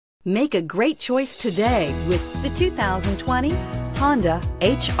Make a great choice today with the 2020 Honda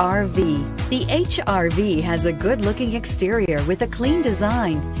HR-V. The HR-V has a good-looking exterior with a clean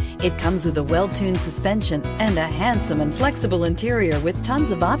design. It comes with a well-tuned suspension and a handsome and flexible interior with tons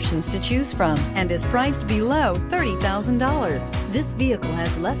of options to choose from and is priced below $30,000. This vehicle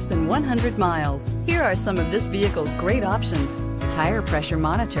has less than 100 miles. Here are some of this vehicle's great options: tire pressure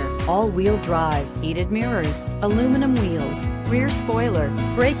monitor, all-wheel drive, heated mirrors, aluminum wheels, rear spoiler,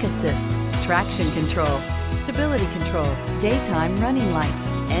 brake assist, traction control, stability control, daytime running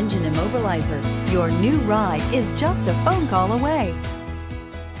lights, engine immobilizer. Your new ride is just a phone call away.